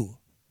 thank you.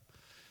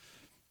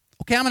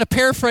 Okay, I'm going to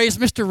paraphrase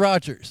Mr.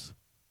 Rogers.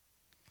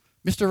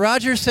 Mr.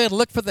 Rogers said,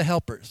 look for the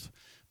helpers.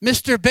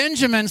 Mr.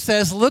 Benjamin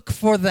says, look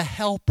for the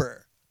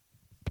helper.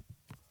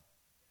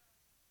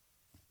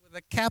 With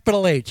a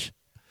capital H.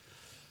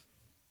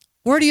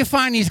 Where do you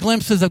find these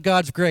glimpses of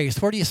God's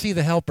grace? Where do you see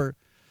the helper?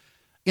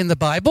 In the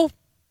Bible,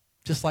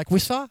 just like we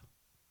saw.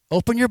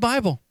 Open your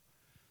Bible.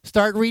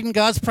 Start reading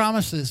God's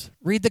promises.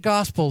 Read the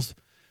Gospels.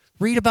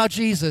 Read about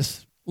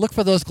Jesus. Look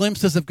for those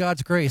glimpses of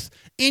God's grace.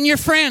 In your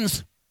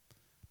friends,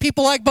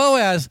 people like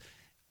Boaz,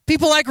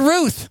 people like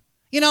Ruth.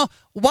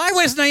 Why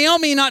was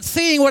Naomi not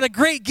seeing what a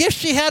great gift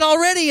she had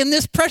already in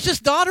this precious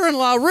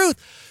daughter-in-law,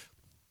 Ruth?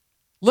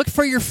 Look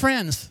for your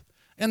friends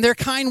and their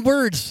kind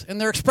words and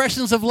their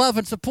expressions of love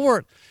and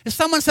support. If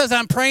someone says,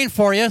 I'm praying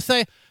for you,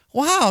 say,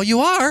 wow, you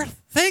are?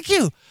 Thank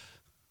you.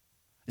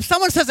 If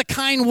someone says a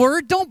kind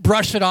word, don't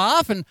brush it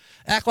off and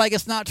act like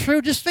it's not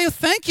true. Just say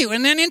thank you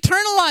and then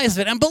internalize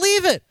it and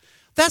believe it.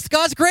 That's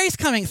God's grace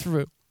coming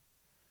through.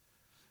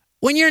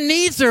 When your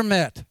needs are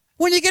met,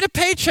 when you get a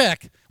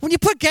paycheck, when you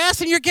put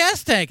gas in your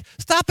gas tank,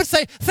 stop and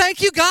say,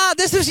 thank you, God,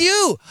 this is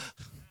you.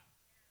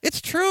 It's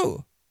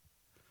true.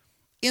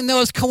 In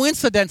those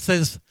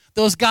coincidences,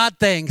 those God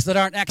things that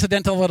aren't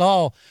accidental at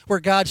all, where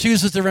God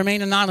chooses to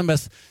remain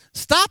anonymous,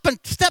 stop and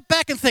step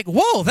back and think,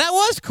 whoa, that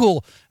was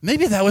cool.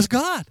 Maybe that was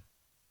God.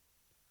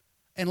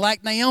 And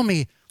like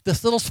Naomi,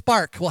 this little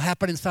spark will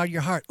happen inside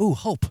your heart. Ooh,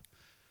 hope.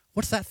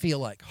 What's that feel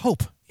like?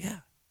 Hope. Yeah.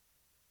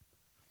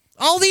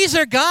 All these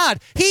are God.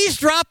 He's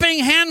dropping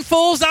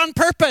handfuls on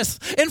purpose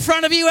in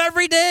front of you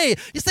every day.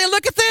 You say,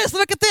 look at this,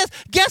 look at this.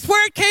 Guess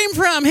where it came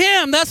from?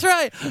 Him. That's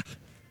right.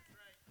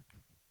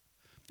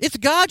 It's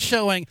God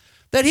showing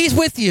that he's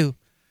with you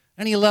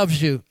and he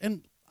loves you.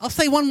 And I'll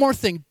say one more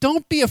thing.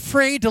 Don't be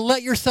afraid to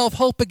let yourself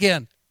hope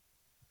again.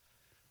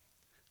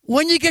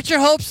 When you get your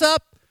hopes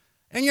up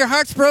and your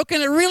heart's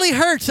broken, it really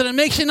hurts and it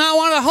makes you not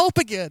want to hope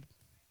again.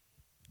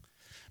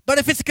 But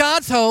if it's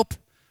God's hope,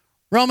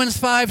 Romans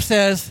 5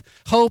 says,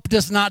 hope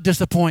does not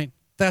disappoint.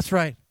 That's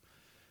right.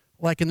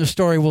 Like in the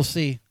story we'll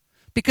see.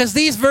 Because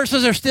these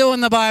verses are still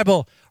in the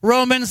Bible.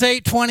 Romans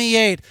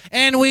 8:28.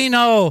 And we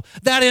know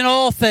that in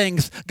all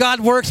things, God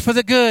works for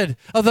the good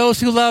of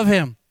those who love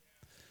him.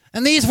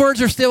 And these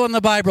words are still in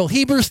the Bible.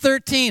 Hebrews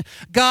 13.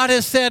 God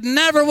has said,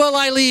 never will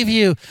I leave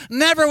you.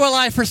 Never will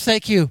I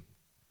forsake you.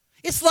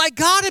 It's like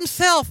God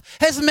himself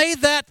has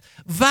made that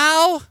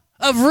vow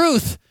of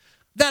Ruth,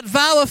 that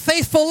vow of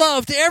faithful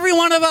love to every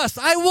one of us.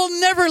 I will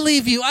never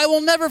leave you. I will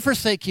never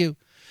forsake you.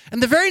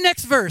 And the very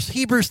next verse,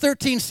 Hebrews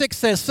 13:6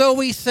 says, so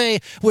we say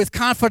with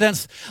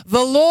confidence,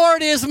 the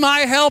Lord is my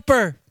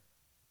helper.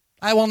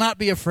 I will not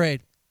be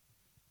afraid.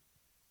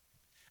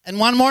 And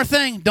one more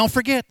thing, don't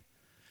forget,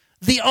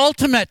 the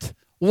ultimate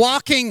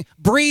walking,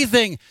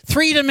 breathing,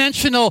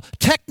 three-dimensional,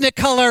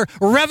 technicolor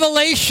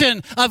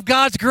revelation of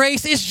God's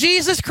grace is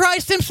Jesus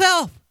Christ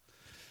himself.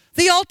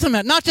 The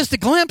ultimate, not just a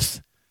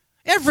glimpse.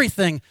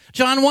 Everything.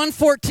 John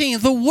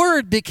 1:14, the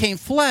Word became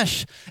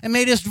flesh and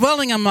made his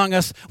dwelling among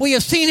us. We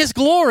have seen his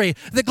glory,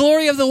 the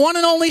glory of the one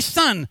and only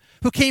Son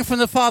who came from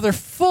the Father,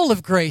 full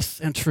of grace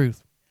and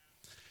truth.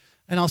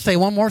 And I'll say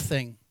one more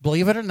thing.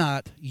 Believe it or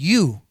not,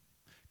 you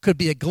could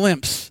be a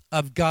glimpse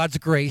of God's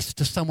grace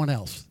to someone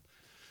else.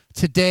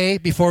 Today,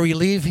 before we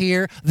leave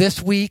here, this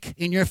week,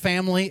 in your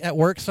family, at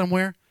work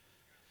somewhere,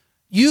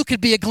 you could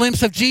be a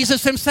glimpse of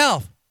Jesus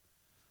himself.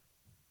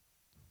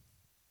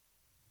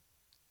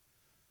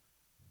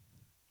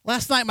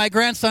 Last night, my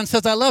grandson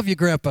says, I love you,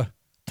 Grandpa.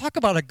 Talk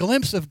about a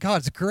glimpse of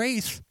God's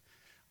grace.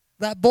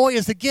 That boy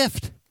is a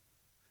gift.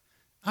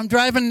 I'm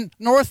driving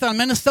north on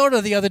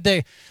Minnesota the other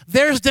day.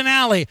 There's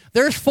Denali.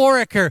 There's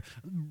Foraker.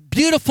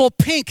 Beautiful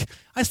pink.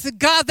 I said,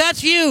 God,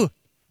 that's you.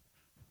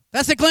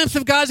 That's a glimpse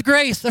of God's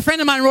grace. A friend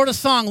of mine wrote a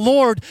song,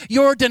 Lord,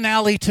 you're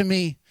Denali to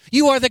me.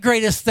 You are the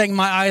greatest thing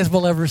my eyes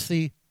will ever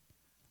see.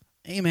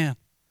 Amen.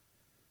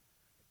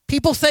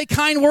 People say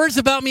kind words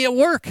about me at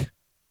work.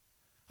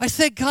 I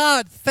say,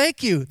 God,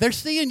 thank you. They're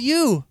seeing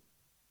you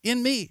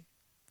in me.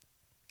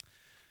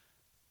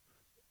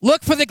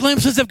 Look for the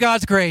glimpses of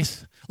God's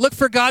grace. Look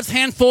for God's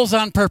handfuls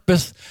on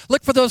purpose.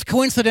 Look for those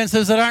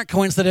coincidences that aren't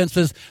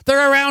coincidences.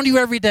 They're around you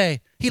every day.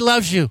 He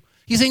loves you.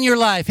 He's in your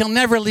life. He'll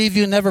never leave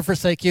you, never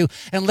forsake you.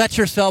 And let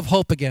yourself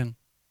hope again.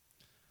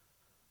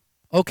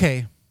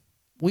 Okay.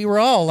 We were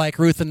all like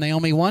Ruth and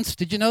Naomi once.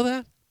 Did you know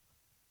that?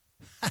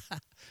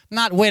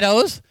 Not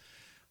widows.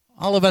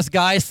 All of us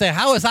guys say,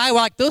 how was I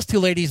like those two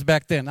ladies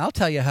back then? I'll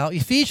tell you how.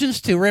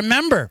 Ephesians 2.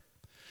 Remember,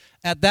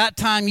 at that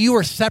time you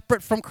were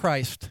separate from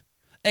Christ,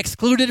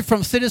 excluded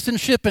from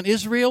citizenship in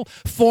Israel,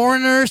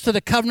 foreigners to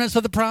the covenants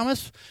of the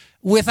promise,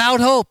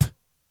 without hope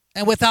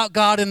and without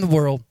God in the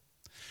world.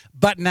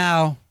 But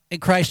now,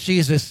 in Christ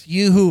Jesus,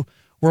 you who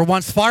were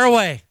once far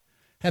away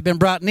have been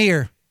brought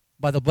near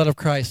by the blood of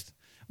Christ.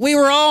 We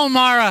were all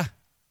Mara.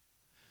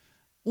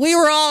 We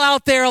were all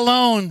out there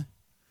alone,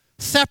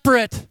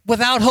 separate,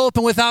 without hope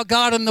and without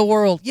God in the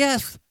world.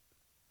 Yes.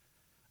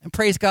 And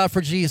praise God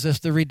for Jesus,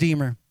 the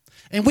Redeemer.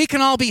 And we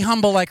can all be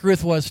humble like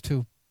Ruth was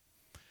too.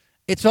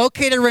 It's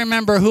okay to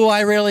remember who I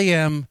really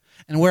am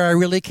and where I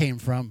really came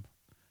from.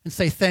 And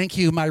say, thank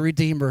you, my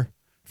Redeemer,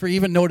 for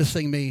even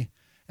noticing me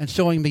and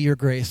showing me your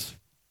grace.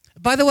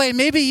 By the way,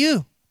 maybe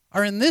you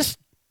are in this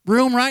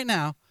room right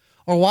now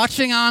or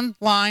watching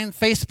online,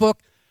 Facebook.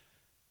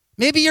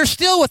 Maybe you're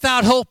still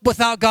without hope,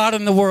 without God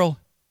in the world.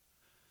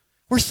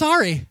 We're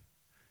sorry.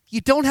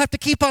 You don't have to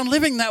keep on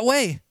living that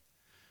way.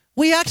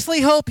 We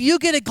actually hope you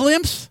get a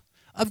glimpse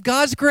of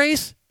God's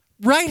grace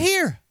right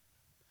here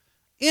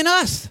in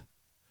us,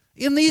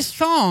 in these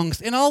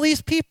songs, in all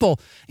these people,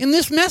 in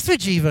this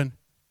message even.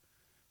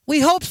 We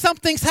hope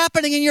something's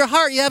happening in your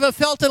heart you haven't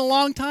felt in a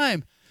long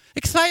time.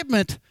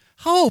 Excitement,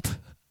 hope.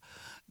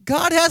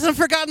 God hasn't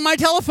forgotten my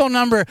telephone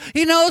number.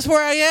 He knows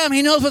where I am.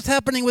 He knows what's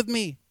happening with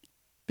me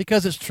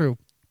because it's true.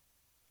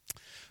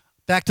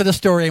 Back to the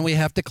story, and we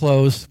have to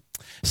close.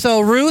 So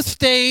Ruth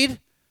stayed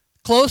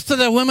close to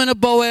the women of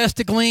Boaz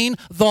to glean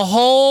the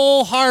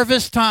whole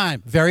harvest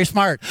time. Very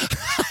smart.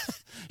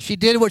 She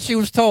did what she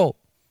was told.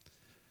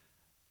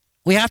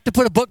 We have to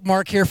put a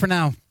bookmark here for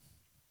now.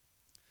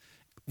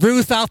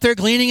 Ruth out there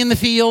gleaning in the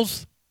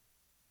fields.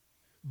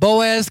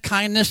 Boaz,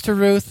 kindness to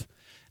Ruth.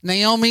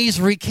 Naomi's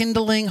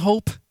rekindling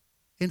hope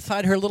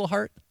inside her little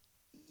heart.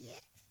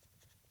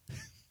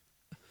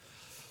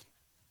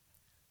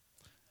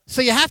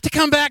 So you have to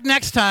come back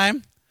next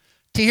time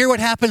to hear what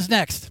happens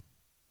next.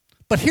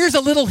 But here's a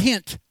little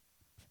hint.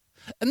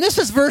 And this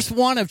is verse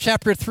 1 of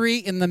chapter 3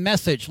 in the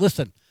Message.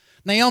 Listen,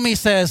 Naomi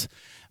says,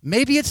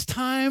 maybe it's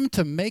time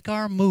to make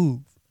our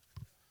move.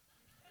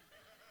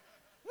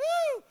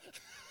 Woo!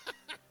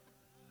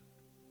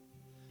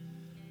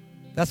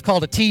 That's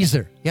called a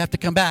teaser. You have to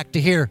come back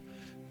to hear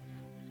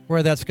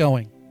where that's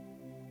going.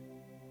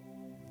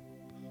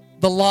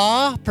 The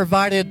law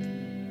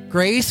provided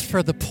grace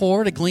for the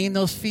poor to glean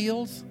those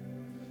fields.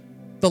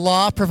 The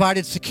law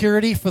provided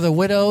security for the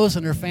widows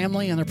and her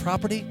family and their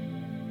property.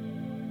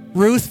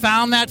 Ruth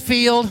found that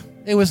field.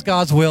 It was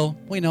God's will.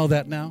 We know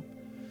that now.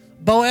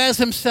 Boaz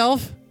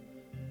himself,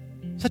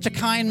 such a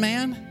kind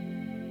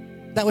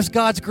man. That was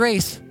God's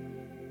grace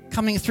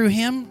coming through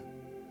him.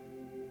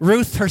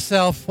 Ruth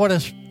herself, what a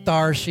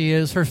star she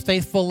is. Her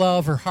faithful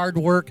love, her hard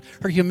work,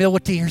 her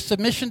humility, her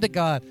submission to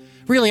God.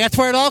 Really, that's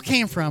where it all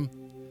came from.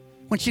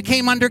 When she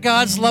came under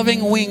God's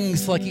loving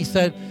wings, like he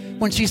said,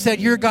 when she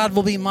said, your God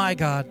will be my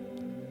God.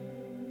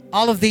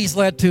 All of these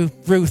led to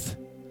Ruth,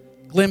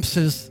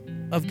 glimpses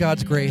of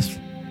God's grace.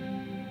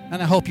 And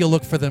I hope you'll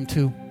look for them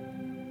too.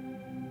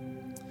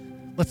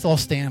 Let's all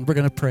stand. We're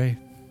going to pray.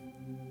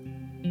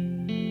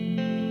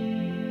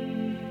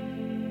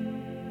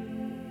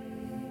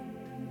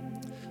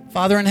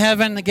 Father in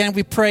heaven, again,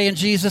 we pray in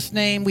Jesus'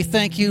 name. We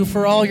thank you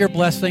for all your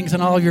blessings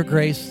and all your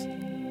grace.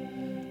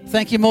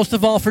 Thank you most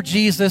of all for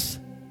Jesus,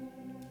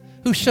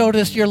 who showed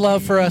us your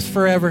love for us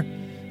forever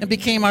and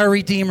became our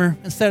Redeemer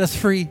and set us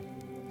free.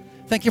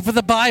 Thank you for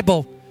the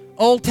Bible,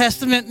 Old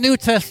Testament, New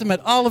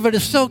Testament. All of it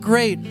is so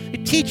great.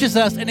 It teaches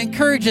us and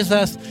encourages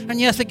us,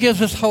 and yes, it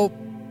gives us hope.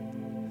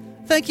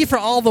 Thank you for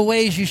all the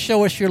ways you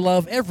show us your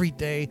love every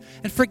day,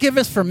 and forgive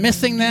us for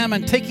missing them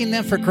and taking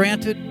them for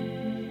granted.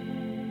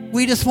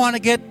 We just want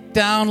to get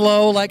down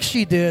low like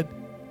she did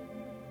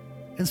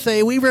and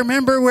say, we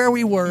remember where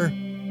we were.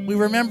 We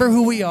remember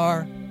who we are,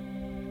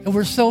 and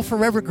we're so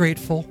forever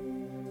grateful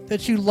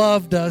that you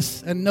loved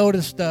us and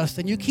noticed us,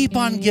 and you keep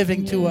on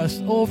giving to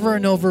us over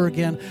and over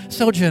again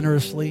so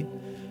generously.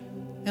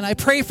 And I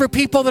pray for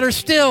people that are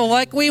still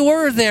like we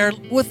were there,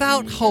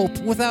 without hope,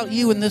 without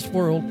you in this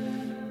world.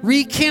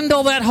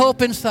 Rekindle that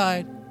hope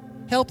inside.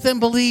 Help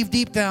them believe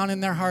deep down in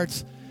their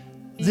hearts,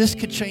 this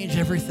could change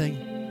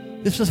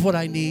everything. This is what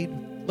I need.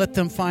 Let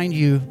them find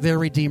you, their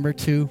Redeemer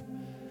too.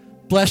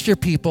 Bless your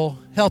people.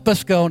 Help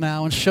us go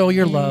now and show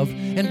your love.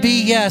 And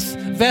be, yes,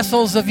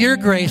 vessels of your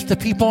grace to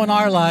people in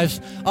our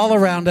lives all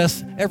around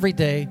us every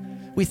day.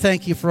 We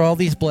thank you for all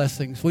these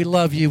blessings. We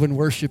love you and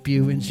worship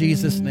you. In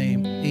Jesus'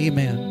 name,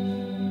 amen.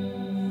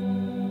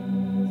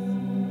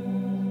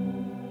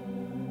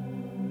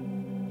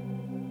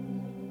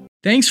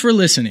 Thanks for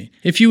listening.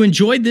 If you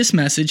enjoyed this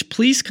message,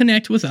 please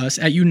connect with us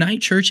at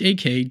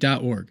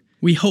unitechurchak.org.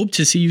 We hope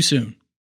to see you soon.